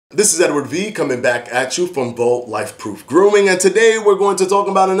This is Edward V coming back at you from Bold Life Proof Grooming, and today we're going to talk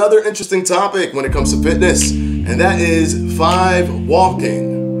about another interesting topic when it comes to fitness, and that is 5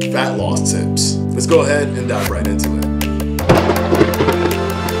 walking fat loss tips. Let's go ahead and dive right into it.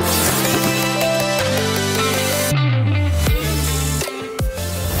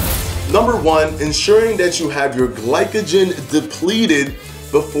 Number 1, ensuring that you have your glycogen depleted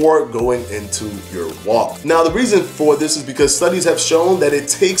before going into your walk. Now, the reason for this is because studies have shown that it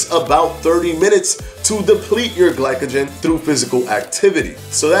takes about 30 minutes to deplete your glycogen through physical activity.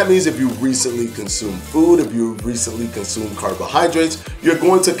 So that means if you recently consumed food, if you recently consumed carbohydrates, you're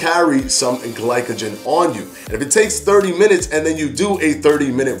going to carry some glycogen on you. And if it takes 30 minutes and then you do a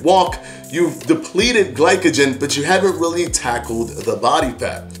 30-minute walk, you've depleted glycogen, but you haven't really tackled the body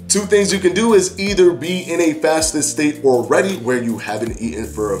fat. 2 things you can do is either be in a fasted state already where you haven't eaten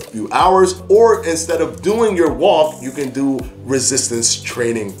for a few hours, or instead of doing your walk, you can do resistance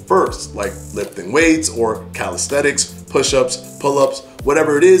training first, like lifting weights or calisthenics, push-ups, pull-ups,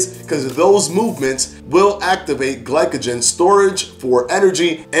 whatever it is, because those movements will activate glycogen storage for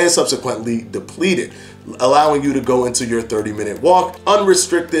energy and subsequently deplete it, allowing you to go into your 30-minute walk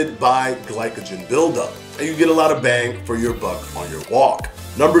unrestricted by glycogen buildup. And you get a lot of bang for your buck on your walk.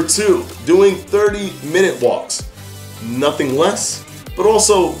 Number 2, doing 30-minute walks. Nothing less, but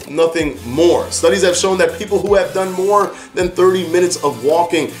also nothing more. Studies have shown that people who have done more than 30 minutes of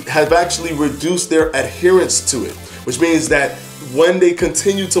walking have actually reduced their adherence to it, which means that when they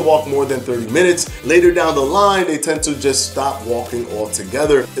continue to walk more than 30 minutes, later down the line, they tend to just stop walking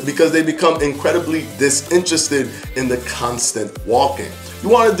altogether because they become incredibly disinterested in the constant walking. You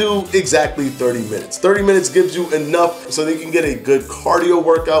want to do exactly 30 minutes. 30 minutes gives you enough so that you can get a good cardio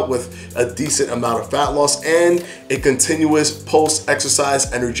workout with a decent amount of fat loss and a continuous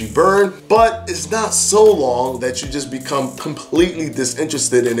post-exercise energy burn, but it's not so long that you just become completely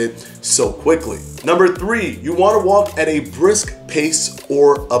disinterested in it so quickly. Number 3, you want to walk at a brisk pace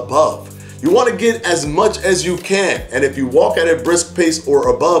or above. You want to get as much as you can, and if you walk at a brisk pace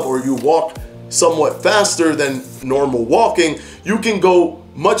or above, or you walk somewhat faster than normal walking, you can go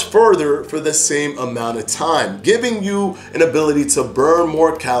much further for the same amount of time, giving you an ability to burn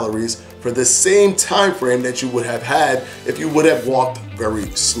more calories for the same time frame that you would have had if you would have walked very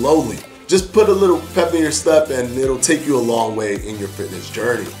slowly. Just put a little pep in your step and it'll take you a long way in your fitness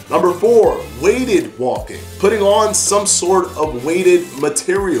journey. Number 4, weighted walking. Putting on some sort of weighted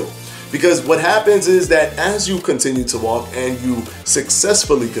material. Because what happens is that as you continue to walk and you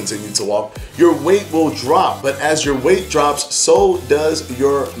successfully continue to walk, your weight will drop. But as your weight drops, so does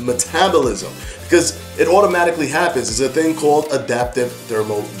your metabolism. Because it automatically happens. It's a thing called adaptive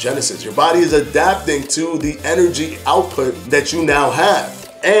thermogenesis. Your body is adapting to the energy output that you now have.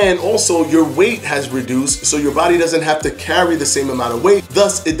 And also your weight has reduced, so your body doesn't have to carry the same amount of weight.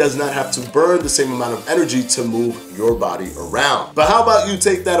 Thus, it does not have to burn the same amount of energy to move your body around. But how about you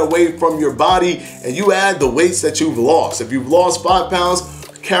take that away from your body and you add the weights that you've lost? If you've lost 5 pounds,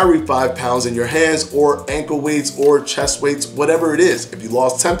 carry 5 pounds in your hands, or ankle weights or chest weights, whatever it is. If you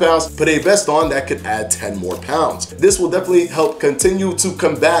lost 10 pounds, put a vest on that could add 10 more pounds. This will definitely help continue to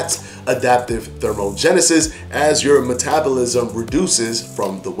combat adaptive thermogenesis as your metabolism reduces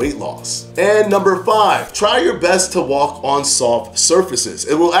from the weight loss. And number 5, try your best to walk on soft surfaces.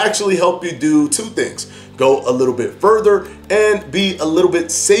 It will actually help you do 2 things. Go a little bit further and be a little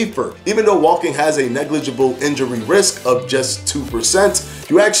bit safer. Even though walking has a negligible injury risk of just 2%,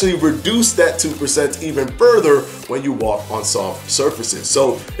 you actually reduce that 2% even further when you walk on soft surfaces.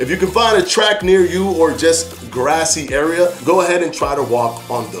 So if you can find a track near you or just grassy area, go ahead and try to walk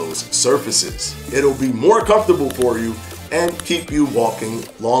on those surfaces. It'll be more comfortable for you and keep you walking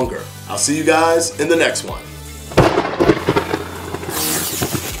longer. I'll see you guys in the next one.